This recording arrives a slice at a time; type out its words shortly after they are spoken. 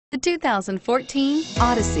The 2014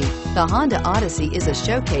 Odyssey. The Honda Odyssey is a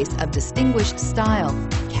showcase of distinguished style,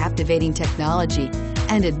 captivating technology,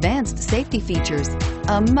 and advanced safety features.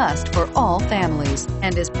 A must for all families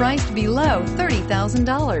and is priced below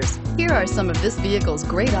 $30,000. Here are some of this vehicle's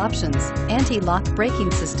great options: anti-lock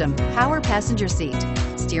braking system, power passenger seat,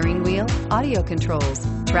 steering wheel audio controls,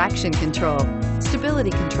 traction control,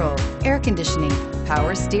 stability control, air conditioning,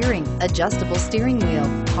 power steering, adjustable steering wheel,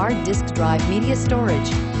 hard disk drive media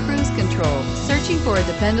storage, cruise control. Searching for a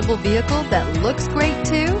dependable vehicle that looks great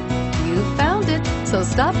too? You found it, so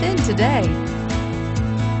stop in today.